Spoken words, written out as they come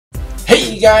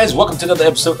Hey guys, welcome to another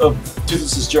episode of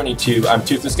Toothless' Journey 2. I'm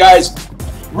Toothless, guys.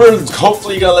 We're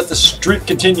hopefully gonna let the streak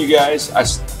continue, guys.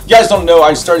 You guys don't know,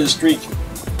 I started the streak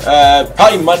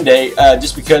probably Monday,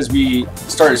 just because we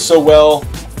started so well,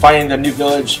 finding the new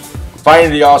village,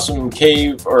 finding the awesome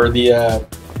cave or the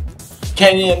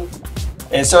canyon,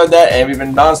 and so that, and we've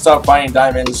been non-stop finding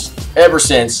diamonds ever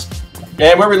since.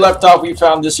 And where we left off, we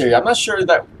found this area. I'm not sure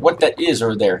what that is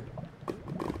over there.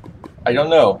 I don't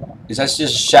know. Is that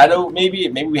just shadow, maybe?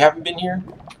 Maybe we haven't been here?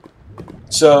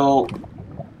 So,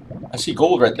 I see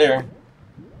gold right there.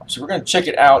 So we're going to check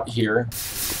it out here.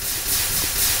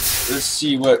 Let's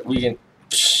see what we can...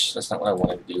 That's not what I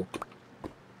wanted to do.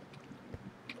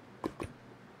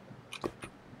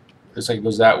 Looks like it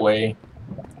goes that way.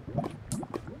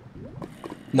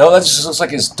 No, that just looks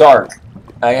like it's dark.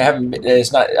 I haven't been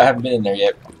in there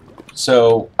yet.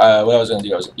 So, what I was going to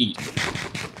do, I was going to eat.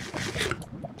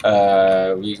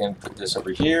 We can put this over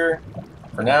here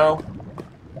for now.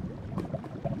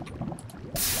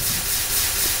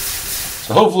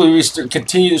 So hopefully we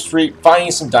continue the streak, finding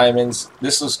some diamonds.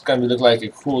 This is going to look like a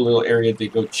cool little area to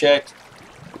go check.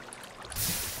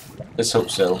 Let's hope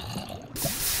so.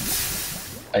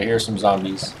 I hear some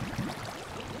zombies.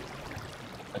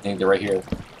 I think they're right here.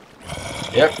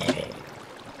 Yep.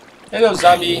 Hello,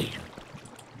 zombie.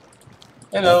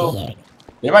 Hello.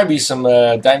 There might be some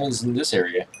diamonds in this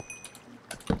area.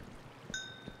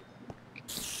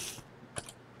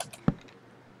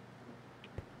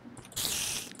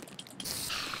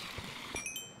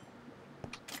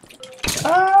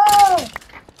 Ah!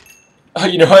 Oh,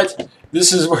 you know what?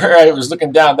 This is where I was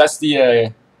looking down. That's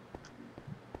the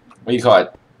what do you call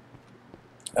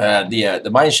it?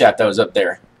 The mine shaft that was up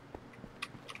there.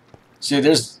 See,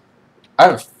 there's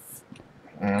I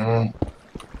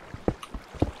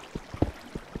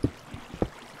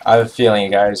have a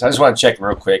feeling, guys. I just want to check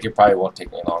real quick. It probably won't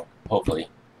take me long. Hopefully.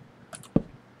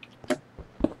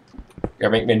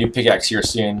 Gotta make me a new pickaxe here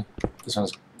soon. This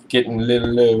one's getting a little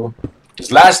low.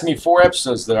 It's lasted me 4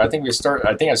 episodes though. I think I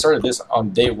started this on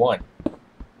day 1.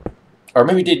 Or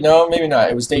maybe maybe not.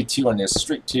 It was day 2 on this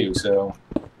streak too, so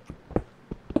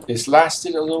it's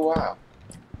lasted a little while.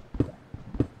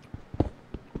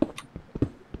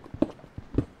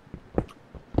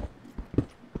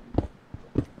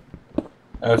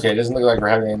 Okay, it doesn't look like we're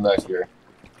having any luck here.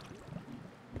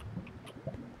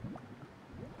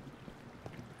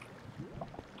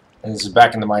 And this is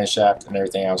back in the mine shaft and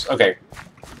everything else. Okay.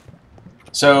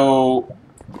 So...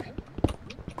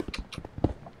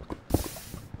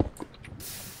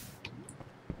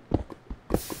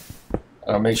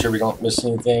 I'll make sure we don't miss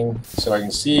anything so I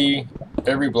can see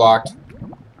every block.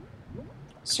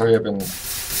 Let's hurry up and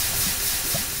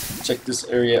check this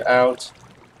area out.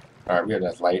 Alright, we have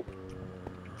enough light.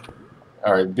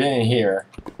 Alright, been in here.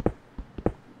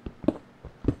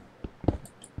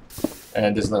 And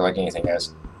it doesn't look like anything,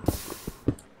 guys.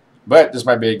 But this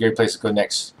might be a great place to go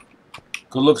next.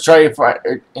 Go look, try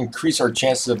to increase our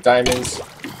chances of diamonds.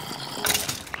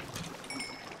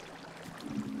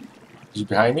 Is he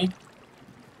behind me?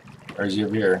 Or is he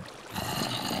over here?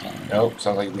 Nope,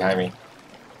 sounds like he's behind me.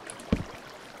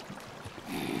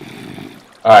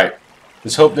 Alright,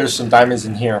 let's hope there's some diamonds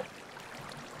in here.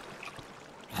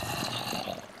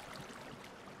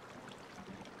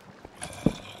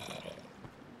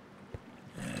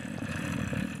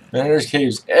 Man, there's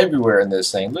caves everywhere in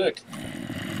this thing. Look.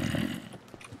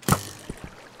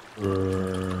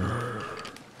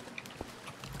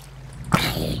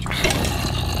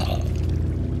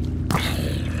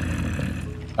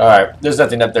 Alright, there's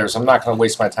nothing up there, so I'm not going to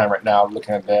waste my time right now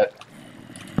looking at that.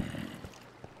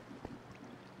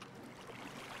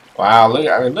 Wow, look,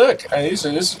 look. This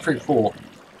is pretty cool.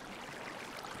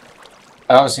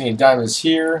 I don't see any diamonds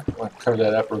here. I'm going to cover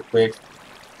that up real quick.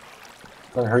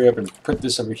 I'm going to hurry up and put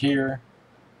this over here.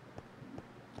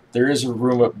 There is a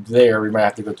room up there. We might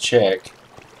have to go check.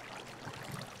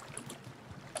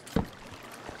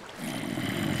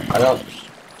 I don't...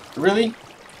 Really?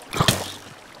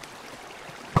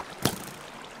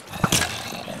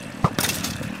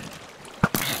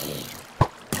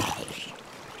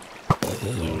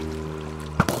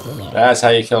 That's how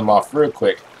you kill them off real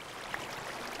quick.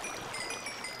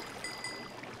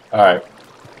 Alright.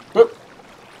 Whoop.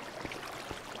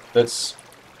 Let's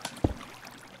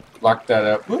lock that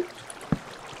up. Whoop.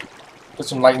 Put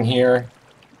some light in here.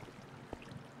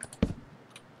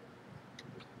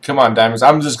 Come on, diamonds.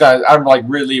 I'm like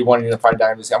really wanting to find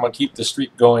diamonds. I'm gonna keep the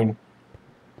streak going.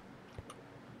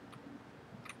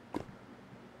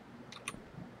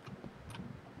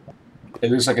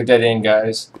 It looks like a dead end,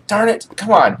 guys. Darn it!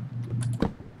 Come on.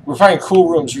 We're finding cool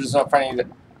rooms. We're just not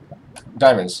finding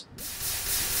diamonds.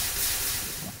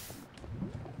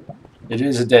 It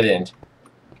is a dead end.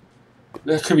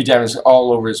 There could be diamonds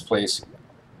all over this place.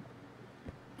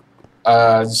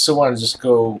 I still want to just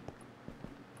go.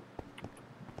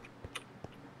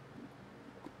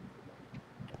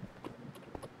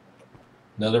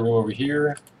 Another room over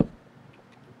here.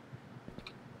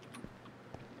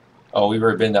 Oh, we've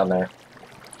already been down there.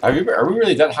 Are we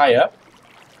really that high up?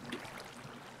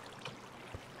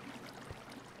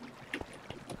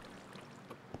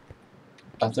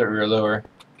 I thought we were lower.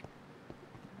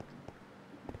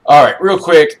 Alright, real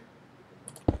quick.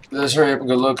 Let's hurry up and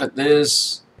go look at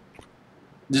this.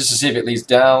 Just to see if it leads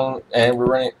down. And we're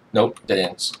running. Nope, dead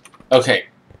ends. Okay.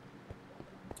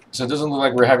 So it doesn't look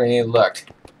like we're having any luck.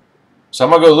 So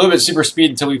I'm going to go a little bit super speed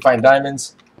until we find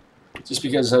diamonds. Just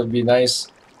because that would be nice.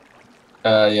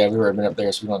 Yeah, we've already been up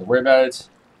there, so we don't have to worry about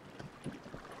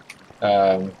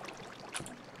it.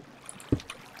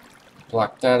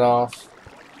 Block that off.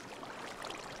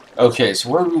 Okay, so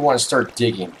where do we want to start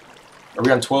digging? Are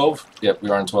we on 12? Yep, we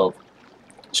are on 12.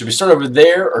 Should we start over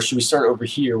there, or should we start over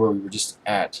here where we were just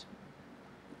at?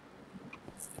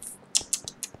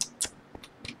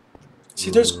 See,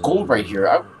 there's gold right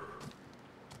here.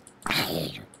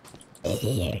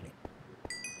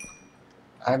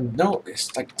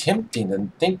 It's like tempting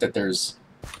to think that there's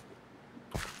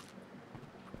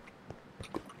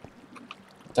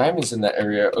diamonds in that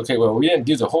area. Okay, well, we didn't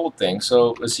do the whole thing,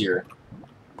 so let's see here.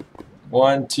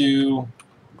 1, 2.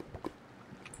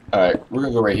 Alright, we're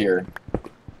gonna go right here.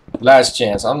 Last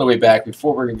chance. On the way back,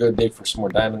 before we're gonna go dig for some more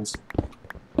diamonds.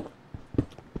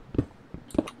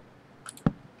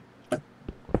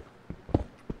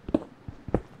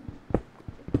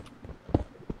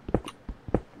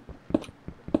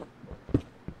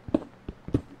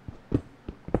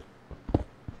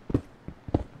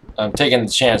 I'm taking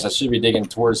the chance. I should be digging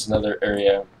towards another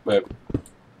area, but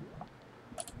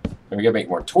we gotta make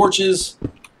more torches.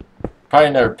 Probably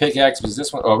another pickaxe, because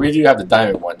this one. Oh, we do have the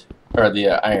diamond one, or the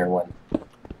iron one.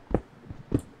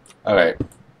 All right,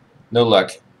 no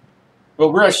luck.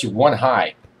 Well, we're actually one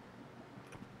high.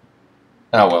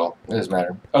 Oh well, it doesn't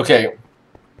matter. Okay.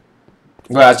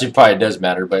 Well, actually, probably does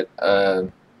matter, but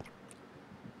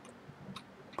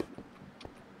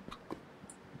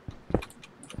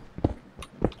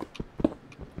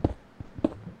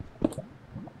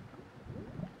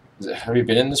have you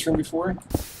been in this room before?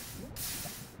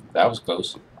 That was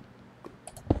close.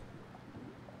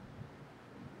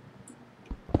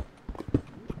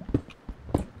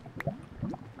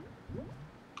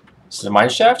 Is it the mine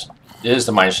shaft? It is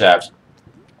the mine shaft.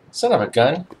 Son of a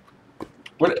gun.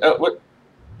 What?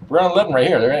 We're on 11 right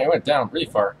here. It went down really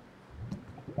far.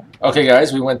 Okay,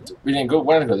 guys, we didn't go.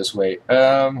 Want to go this way?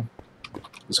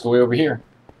 Let's go way over here.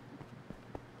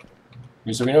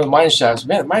 So we know the mine shafts.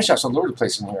 Man, the mine shafts all over the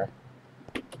place in here.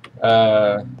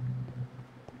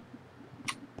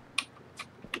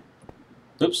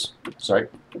 Oops, sorry.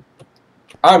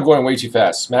 I'm going way too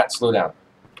fast. Matt, slow down.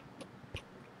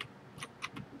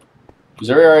 Because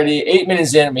we're already 8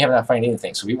 minutes in and we haven't found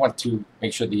anything, so we want to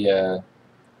make sure the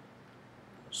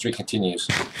streak continues.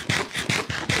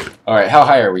 Alright, how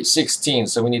high are we? 16,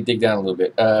 so we need to dig down a little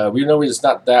bit. We know it's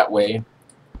not that way.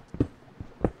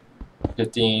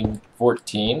 15,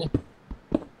 14,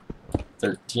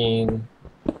 13,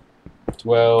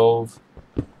 12,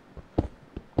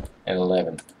 and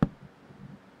 11.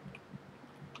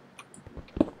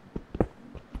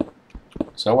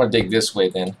 So I want to dig this way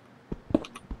then.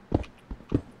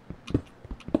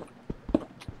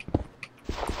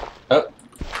 Oh.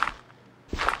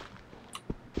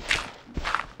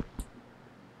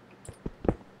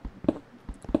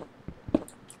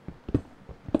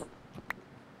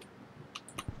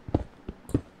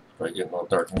 Probably getting a little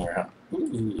dark in here, huh?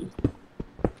 Ooh.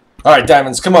 Alright,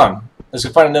 diamonds, come on. Let's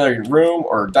go find another room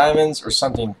or diamonds or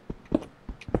something.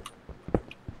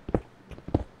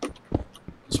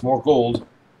 It's more gold.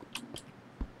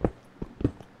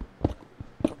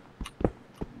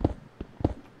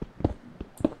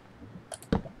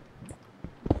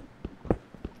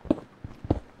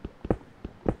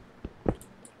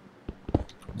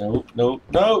 Nope, nope,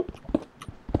 nope.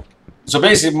 So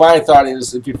basically my thought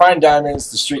is if you find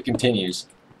diamonds, the streak continues.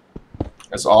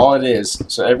 That's all it is.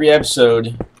 So every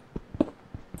episode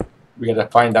we gotta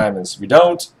find diamonds. If we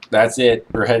don't, that's it.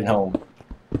 We're heading home.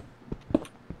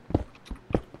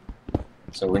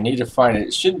 So we need to find it.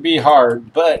 It shouldn't be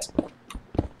hard, but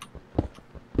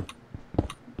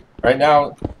right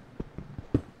now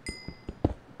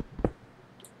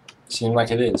it seems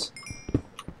like it is.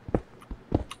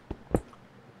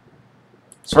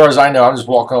 As far as I know, I'm just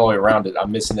walking all the way around it. I'm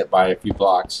missing it by a few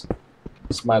blocks.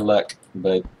 It's my luck,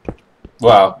 but,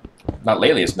 well, not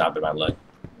lately it's not been my luck.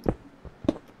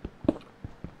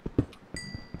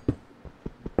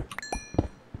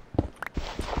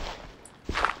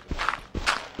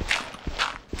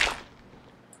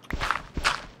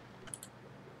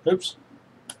 Oops.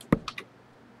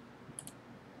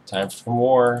 Time for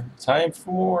more. Time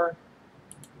for more.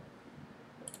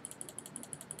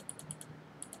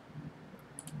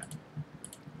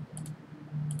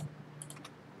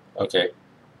 Okay.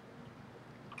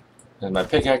 And my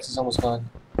pickaxe is almost gone.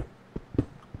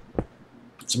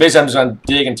 So basically I'm just going to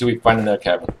dig until we find another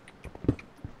cabin.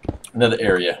 Another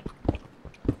area.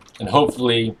 And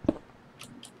hopefully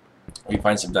we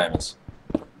find some diamonds.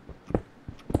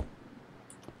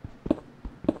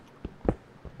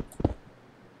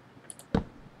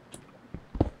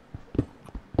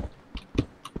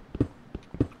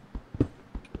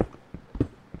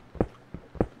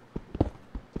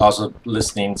 Also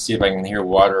listening, see if I can hear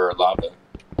water or lava.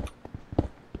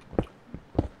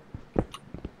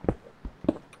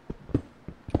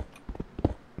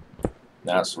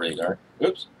 Now it's radar.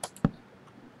 Oops.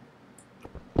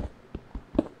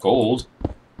 Gold.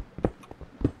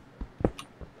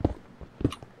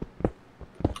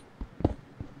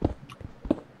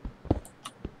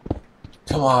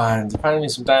 Come on, find me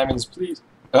some diamonds, please.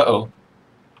 Uh-oh.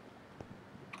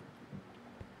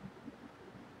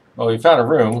 Well, we found a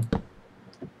room.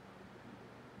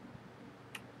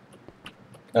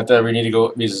 Not that we need to go,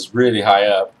 because it's really high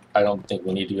up. I don't think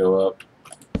we need to go up.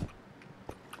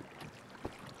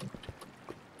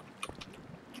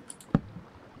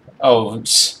 Oh,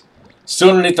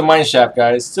 still underneath the mine shaft,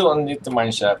 guys. Still underneath the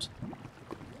mine shaft.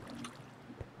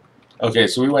 Okay,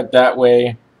 so we went that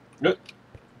way. You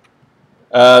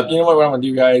know what I'm going to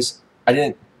do, guys? I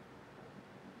didn't...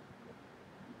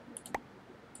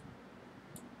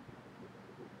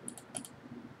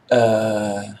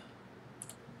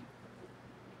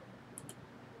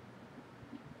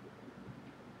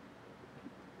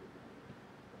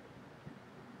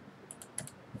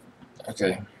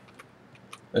 Okay.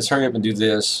 Let's hurry up and do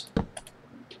this.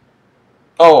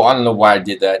 Oh, I don't know why I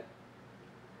did that.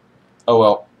 Oh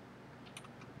well.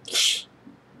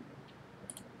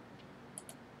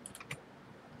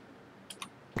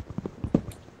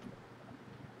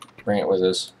 Bring it with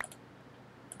us.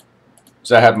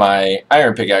 So I have my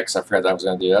iron pickaxe. I forgot that I was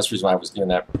going to do. That's the reason why I was doing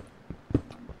that.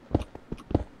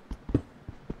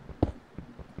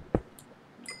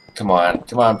 Come on.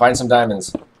 Come on. Find some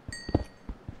diamonds.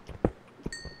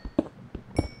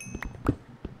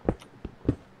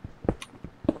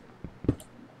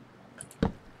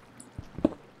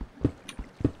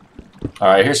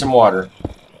 Alright, here's some water.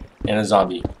 And a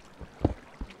zombie.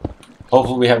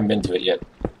 Hopefully we haven't been to it yet.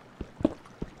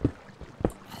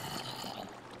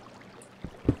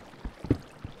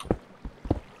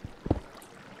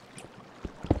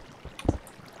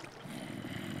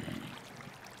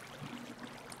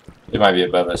 It might be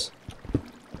above us.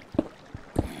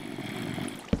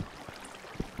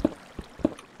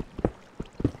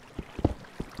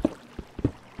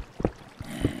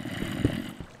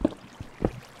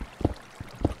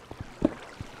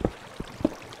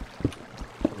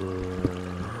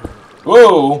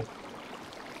 Whoa!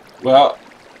 Well,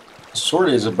 sort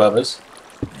of is above us.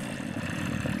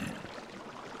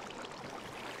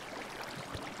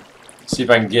 See if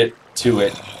I can get to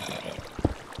it.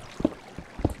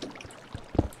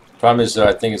 Problem is, though,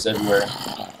 I think it's everywhere.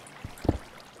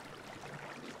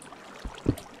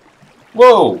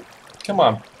 Whoa! Come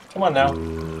on. Come on now.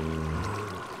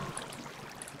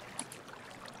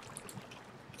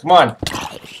 Come on.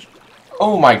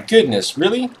 Oh my goodness,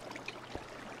 really?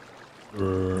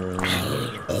 Don't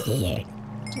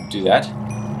do that.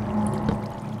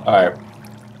 Alright.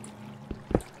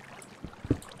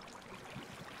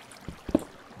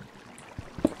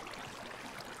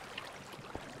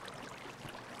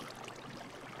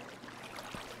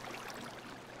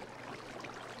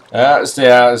 Stay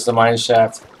out. It's the mine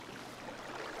shaft.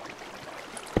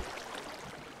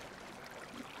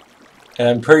 And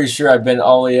I'm pretty sure I've been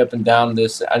all the way up and down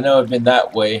this. I know I've been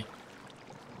that way.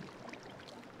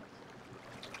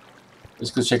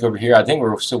 Let's go check over here. I think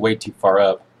we're still way too far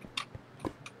up.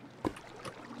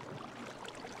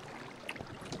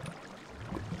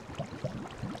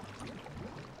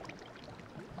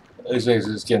 Looks like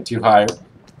it's getting too high.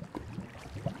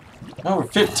 No, we're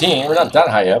 15. We're not that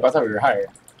high up. I thought we were higher.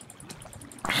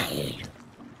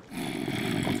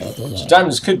 So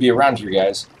diamonds could be around here,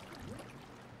 guys.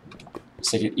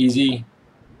 Let's take it easy.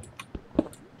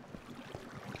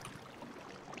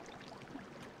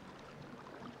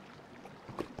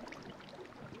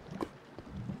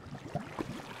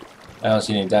 I don't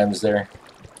see any diamonds there.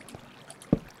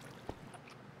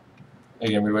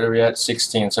 Again, what are we at?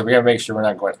 16. So we gotta make sure we're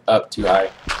not going up too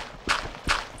high.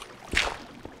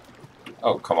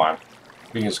 Oh, come on.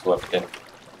 We can just go up again.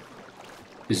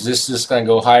 Is this just gonna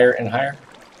go higher and higher?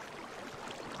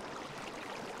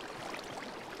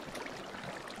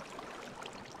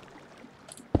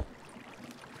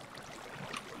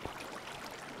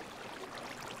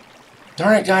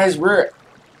 Darn it, guys, we're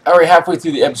already halfway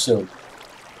through the episode.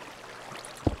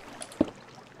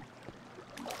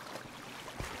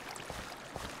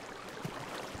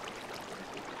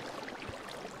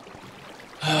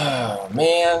 Oh,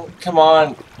 man, come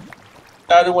on.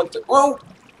 I don't want to... Whoa!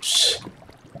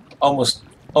 Almost.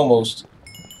 Almost.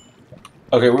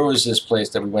 Okay, where was this place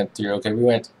that we went through? Okay, we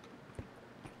went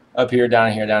up here,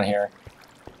 down here, down here.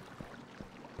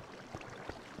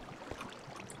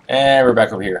 And we're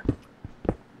back over here.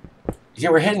 Yeah,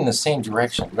 we're heading in the same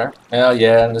direction. Well,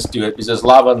 yeah, let's do it, because there's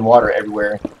lava and water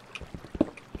everywhere.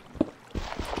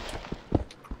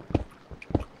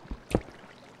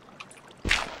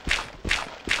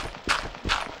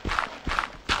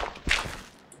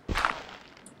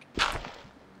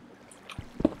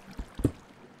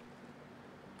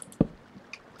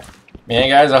 Man,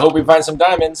 guys, I hope we find some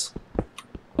diamonds.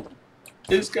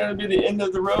 It's gonna be the end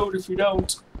of the road if we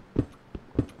don't.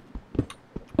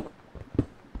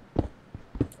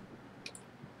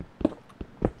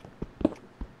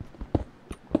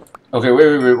 Okay,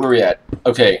 where are we at?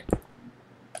 Okay.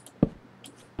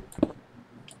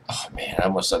 Oh man, I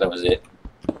almost thought that was it.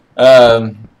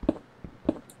 A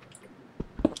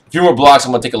few more blocks,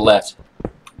 I'm gonna take a left.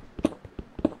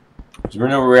 So we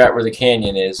know where we're at, where the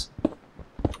canyon is.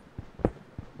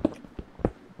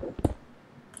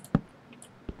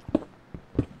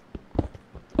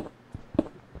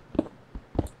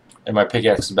 And my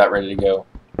pickaxe is about ready to go.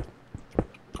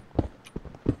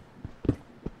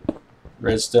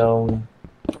 Redstone.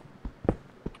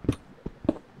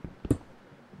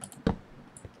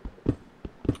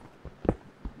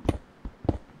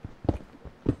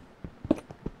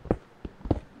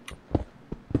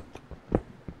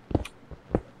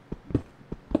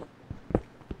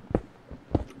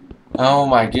 Oh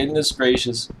my goodness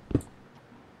gracious.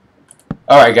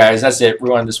 Alright guys, that's it. We're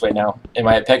going this way now. And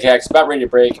my pickaxe is about ready to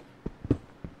break.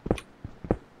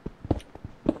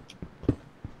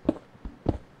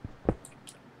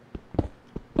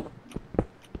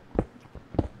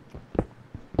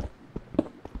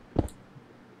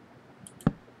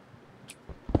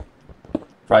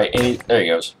 Probably there he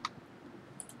goes.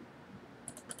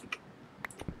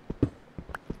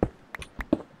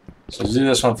 So let's do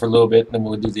this one for a little bit, and then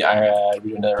we'll do the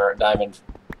do another diamond.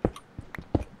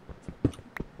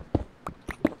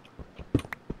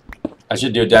 I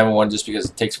should do a diamond one just because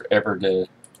it takes forever to.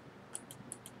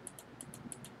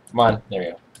 Come on, there we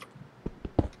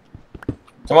go.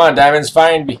 Come on, diamonds,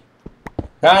 find me,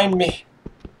 find me.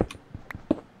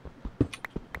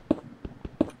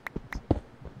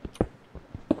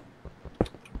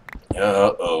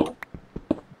 Uh-oh.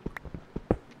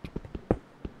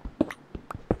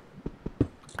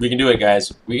 We can do it,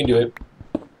 guys. We can do it.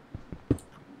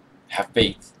 Have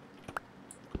faith.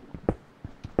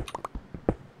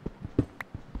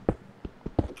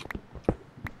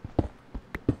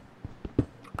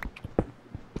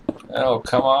 Oh,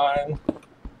 come on.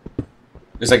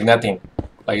 There's like nothing.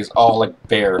 Like it's all like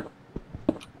bare.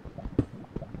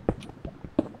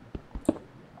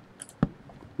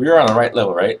 We are on the right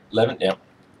level, right? 11? Yep.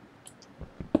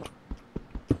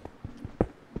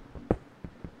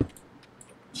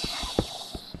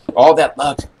 All that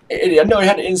luck. I know it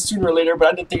had to end sooner or later, but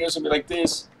I didn't think it was going to be like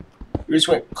this. We just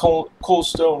went cold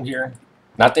stone here.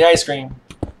 Not the ice cream.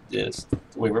 Just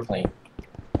the way we're playing.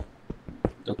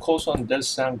 The cold stone does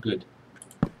sound good.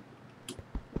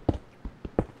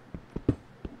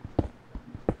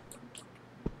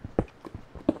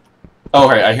 Oh,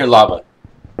 right. I hear lava.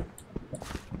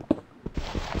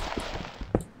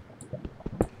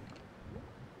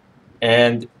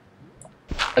 And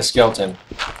a skeleton.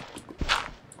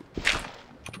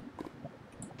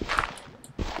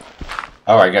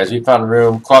 Alright guys, we found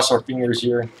room. Cross our fingers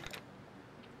here.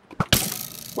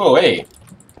 Whoa, hey.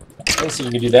 I didn't see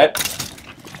you could do that.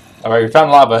 Alright, we found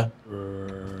lava.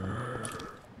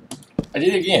 I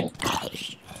did it again.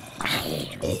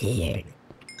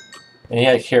 And he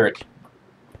had a carrot.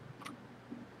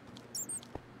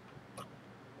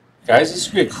 Guys, this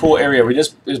would be a cool area.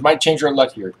 This might change our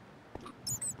luck here.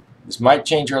 This might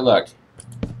change our luck.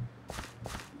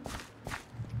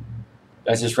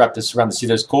 Let's just wrap this around to see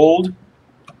there's gold.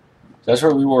 That's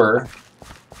where we were.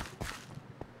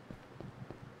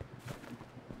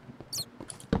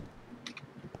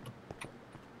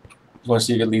 Just want to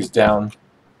see if it leads down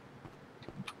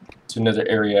to another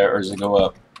area, or does it go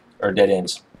up, or dead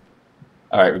ends.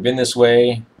 Alright, we've been this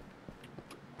way.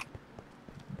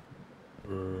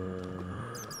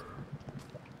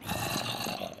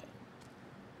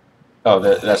 Oh,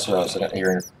 that's what I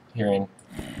was hearing.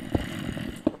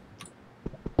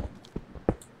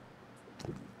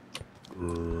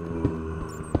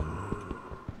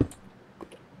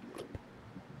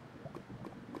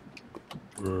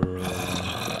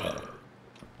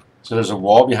 So there's a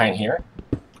wall behind here?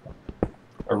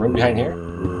 A room behind here?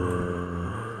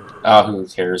 Oh, who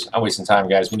cares? I'm wasting time,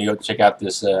 guys. We need to go check out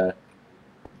this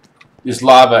this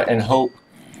lava and hope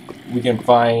we can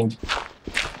find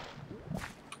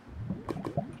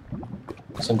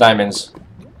some diamonds.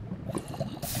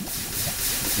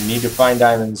 We need to find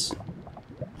diamonds.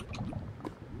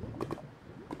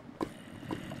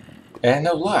 And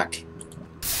no luck.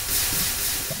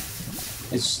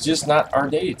 It's just not our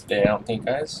day today, I don't think,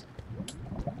 guys.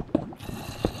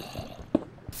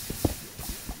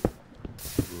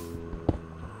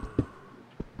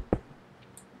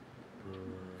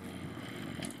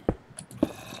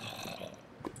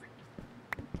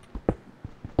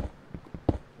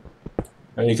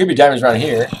 I mean, it could be diamonds around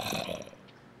here.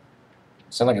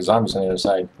 Sound like a zombie's on the other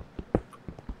side.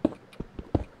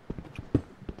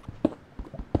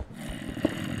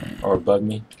 Or bug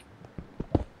me.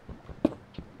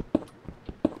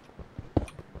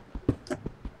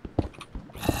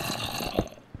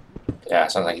 Yeah,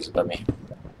 sounds like he's above me.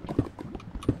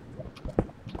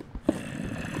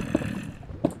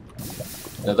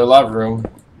 Another lava room.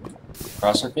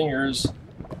 Cross our fingers.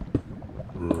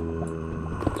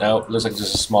 Nope, looks like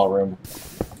just a small room.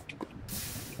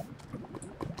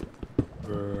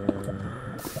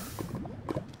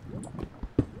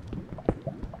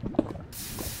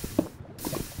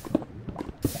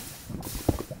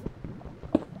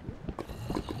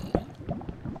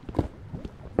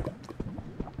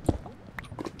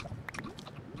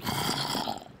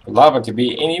 Lava could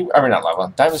be any, I mean not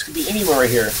lava, diamonds could be anywhere right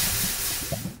here.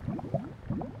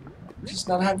 Just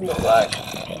not having no luck.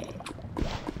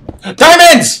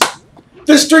 Diamonds!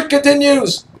 This streak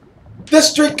continues!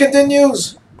 This streak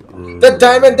continues! The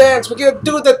diamond dance! We're gonna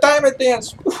do the diamond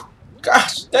dance!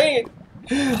 Gosh, dang it!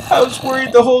 I was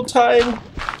worried the whole time.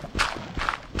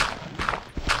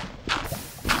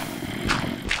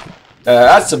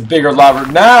 That's a bigger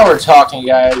lava. Now we're talking,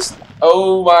 guys.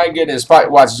 Oh my goodness. Probably,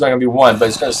 watch, it's only going to be one, but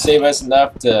it's going to save us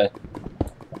enough to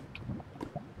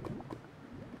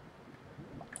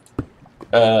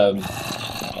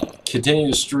continue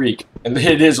the streak. And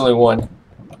it is only one.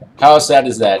 How sad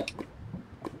is that?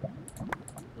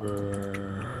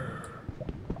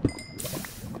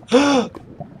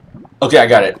 Okay, I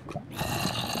got it.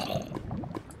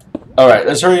 Alright,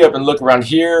 let's hurry up and look around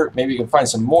here. Maybe we can find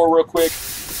some more real quick.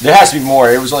 There has to be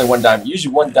more. It was only one diamond.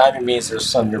 Usually one diamond means there's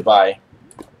some nearby.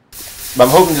 But I'm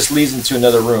hoping this leads into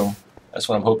another room. That's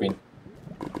what I'm hoping.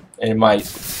 And it might.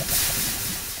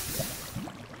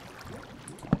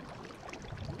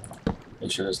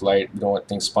 Make sure there's light. We don't want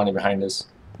things spawning behind us.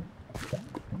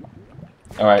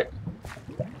 Alright.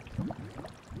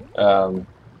 Alright,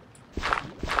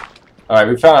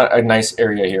 we found a nice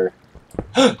area here.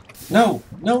 No!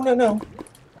 No, no, no.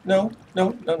 No,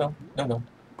 no, no, no, no, no.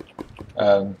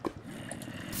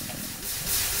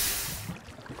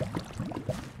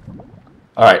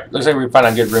 Alright, looks like we found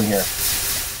a good room here.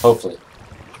 Hopefully.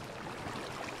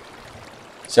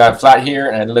 So I have flat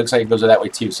here, and it looks like it goes that way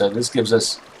too. So this gives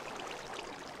us...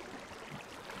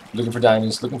 Looking for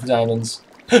diamonds, looking for diamonds.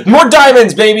 More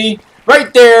diamonds, baby!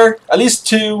 Right there! At least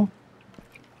 2.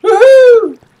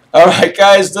 Woohoo! Alright,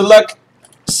 guys, good luck.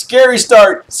 Scary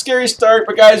start,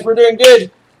 but guys, we're doing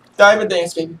good. Diamond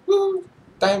dance, baby. Woo!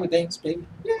 Diamond dance, baby.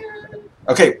 Yeah.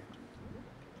 Okay.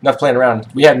 Enough playing around.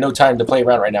 We have no time to play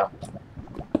around right now.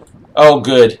 Oh,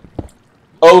 good.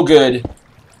 Oh, good.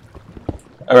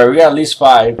 Alright, we got at least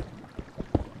 5.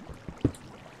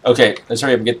 Okay, let's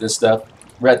hurry up and get this stuff.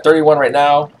 We're at 31 right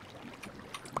now.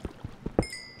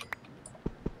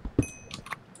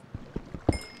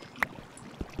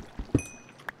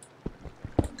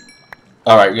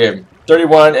 Alright, good.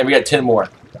 31, and we got 10 more.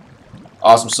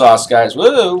 Awesome sauce, guys.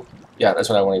 Woo! Yeah, that's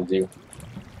what I wanted to do.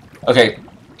 Okay.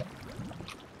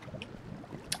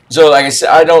 So, like I said,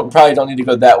 I probably don't need to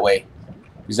go that way.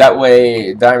 Because that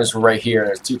way, diamonds were right here,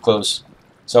 and it's too close.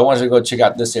 So I wanted to go check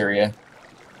out this area.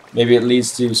 Maybe it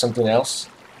leads to something else.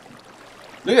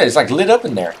 Look at it, it's like lit up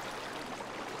in there.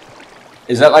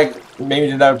 Is that like, maybe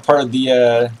another part of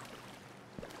the,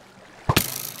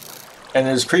 and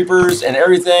there's creepers and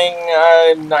everything.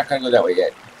 I'm not going to go that way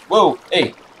yet. Whoa,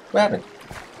 hey, what happened?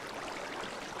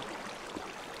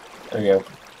 There we go.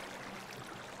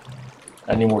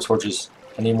 I need more torches.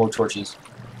 I need more torches.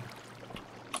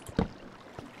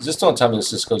 Is this don't tell me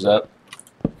this just goes up?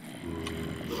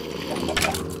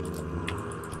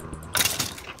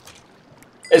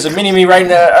 There's a mini-me right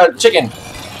in a chicken.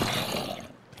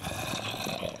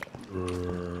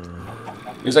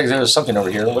 Looks like there's something over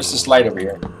here. What's this light over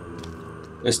here?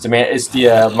 It's the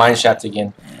mine shaft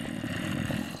again.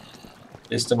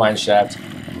 It's the mine shaft.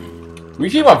 We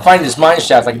keep on finding this mine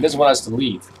shaft like it doesn't want us to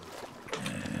leave.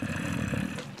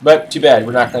 But too bad,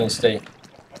 we're not going to stay.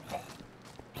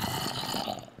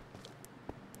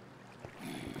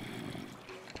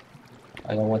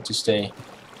 I don't want to stay.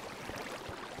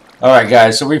 Alright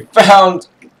guys, so we found,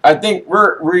 I think,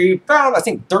 we found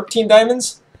 13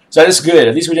 diamonds. So that's good.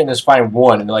 At least we didn't just find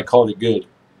one and like called it good.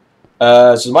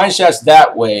 So the mine shaft's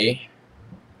that way.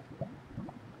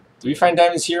 Did we find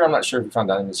diamonds here? I'm not sure if we found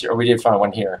diamonds here. Oh, we did find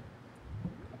one here.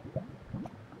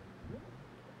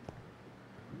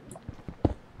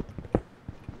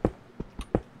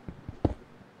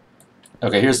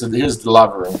 Okay, here's the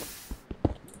lava room.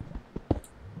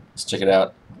 Let's check it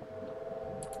out.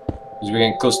 As we're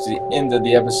getting close to the end of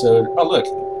the episode. Oh look.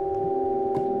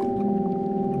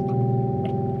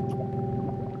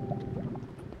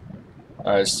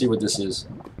 Alright, let's see what this is.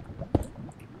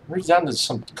 We're down to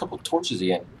some couple torches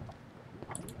again.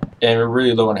 And we're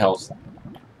really low on health.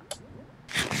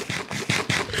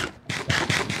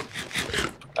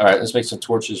 Alright, let's make some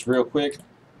torches real quick.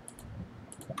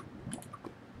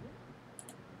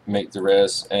 Make the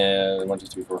rest, and 1, 2,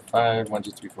 3, 4, 5. 1,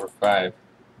 2, 3, 4, 5.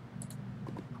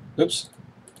 Oops.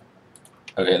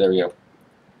 Okay, there we go.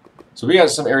 So we got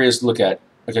some areas to look at.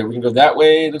 Okay, we can go that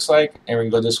way, it looks like, and we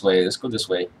can go this way. Let's go this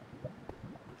way.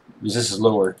 Because this is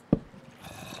lower.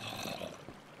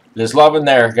 There's lava in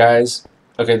there, guys.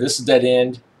 Okay, this is dead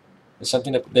end. There's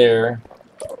something up there.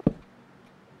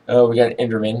 Oh, we got an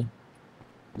Enderman.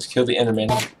 Let's kill the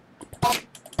Enderman.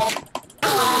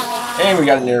 And we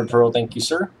got an Ender Pearl, thank you,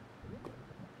 sir.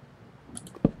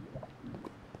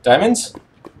 Diamonds?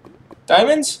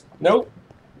 Diamonds? Nope.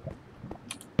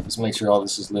 Let's make sure all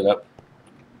this is lit up.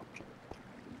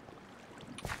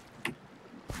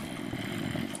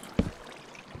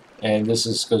 And this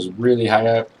is goes really high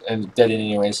up and dead end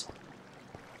anyways.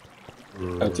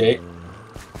 Okay.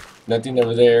 Nothing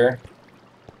over there.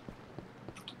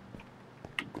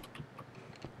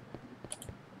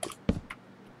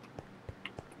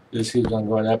 This keeps on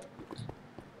going up.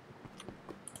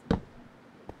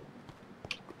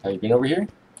 Have you been over here?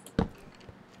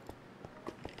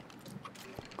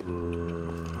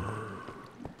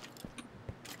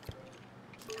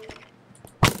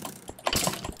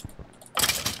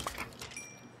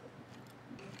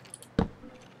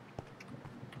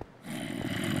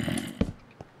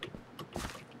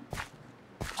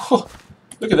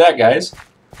 Look at that, guys.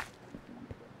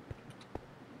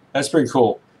 That's pretty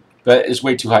cool. But it's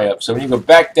way too high up. So we need to go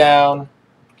back down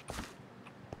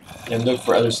and look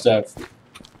for other stuff.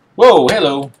 Whoa,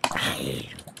 hello.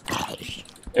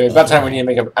 About time we need to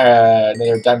make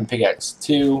another diamond pickaxe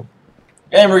too.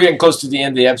 And we're getting close to the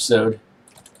end of the episode.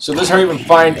 So let's hurry up and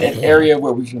find an area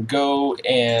where we can go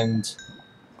and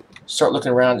start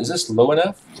looking around. Is this low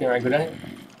enough? Can I go down here?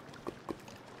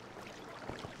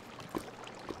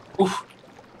 Oof.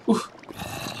 Oof.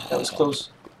 That was close.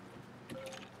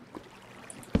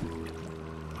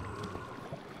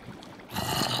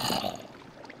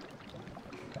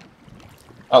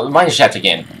 Oh, the mine shaft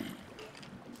again.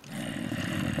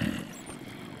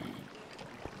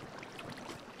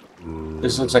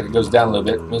 This looks like it goes down a little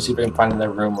bit. Let me see if I can find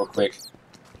another room real quick.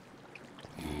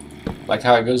 Like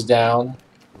how it goes down.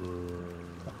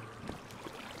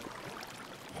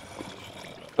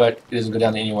 But it doesn't go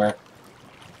down anywhere.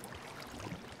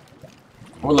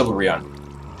 What level are we on?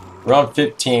 We're on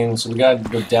 15, so we gotta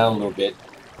go down a little bit.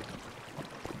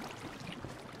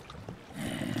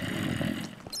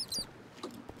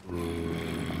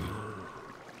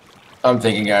 I'm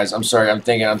thinking, guys. I'm sorry. I'm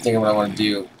thinking what I want to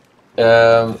do.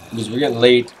 Because we're getting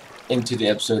late into the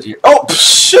episode here. Oh,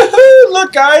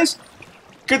 look, guys.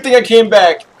 Good thing I came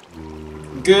back.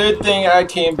 Good thing I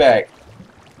came back.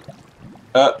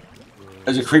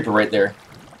 There's a creeper right there.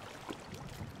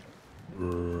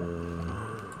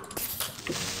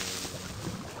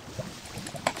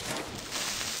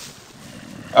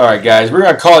 Alright, guys. We're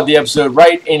going to call it the episode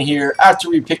right in here after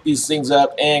we pick these things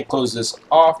up and close this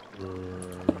off.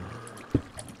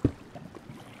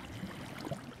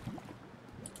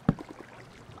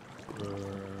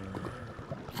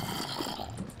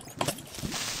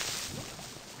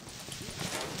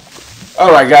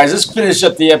 Alright guys, let's finish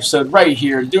up the episode right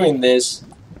here doing this.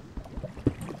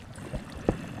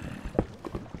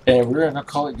 And we're going to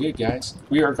call it good, guys.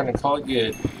 We are going to call it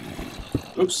good.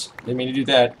 Oops, didn't mean to do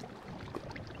that.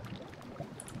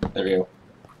 There we go.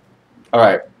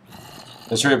 Alright.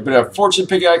 Let's hurry up and put our fortune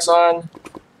pickaxe on.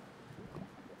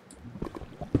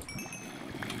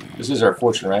 This is our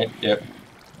fortune, right? Yep.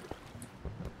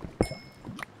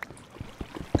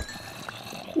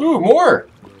 Ooh, more!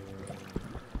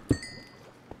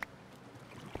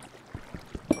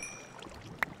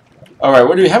 Alright,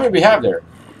 how many do we have there?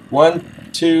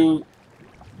 1, 2,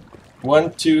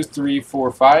 1, 2, 3,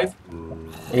 4, 5.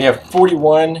 We have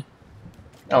 41.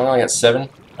 Oh, we only got 7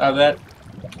 out of that.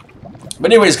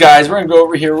 But anyways, guys, we're going to go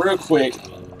over here real quick.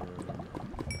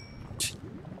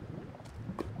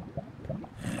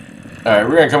 Alright,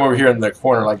 we're going to come over here in the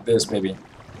corner like this, maybe.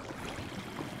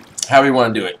 How we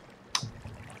want to do it.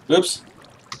 Oops.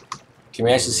 Can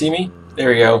we actually see me? There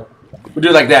we go. We'll do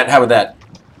it like that. How about that?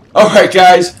 Alright,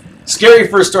 guys. Scary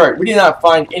first start. We did not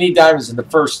find any diamonds in the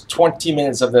first 20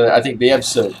 minutes of the, I think, the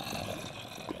episode.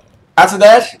 After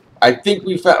that, I think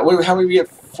we found, how many we get?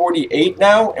 48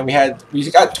 now, and we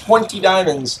got 20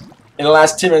 diamonds in the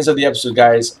last 10 minutes of the episode,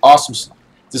 guys. Awesome.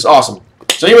 This is awesome.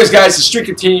 So anyways, guys, the streak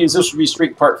continues. This will be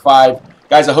streak part 5.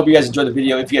 Guys, I hope you guys enjoyed the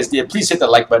video. If you guys did, please hit that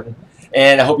like button.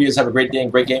 And I hope you guys have a great day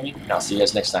and great gaming. And I'll see you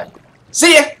guys next time.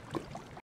 See ya!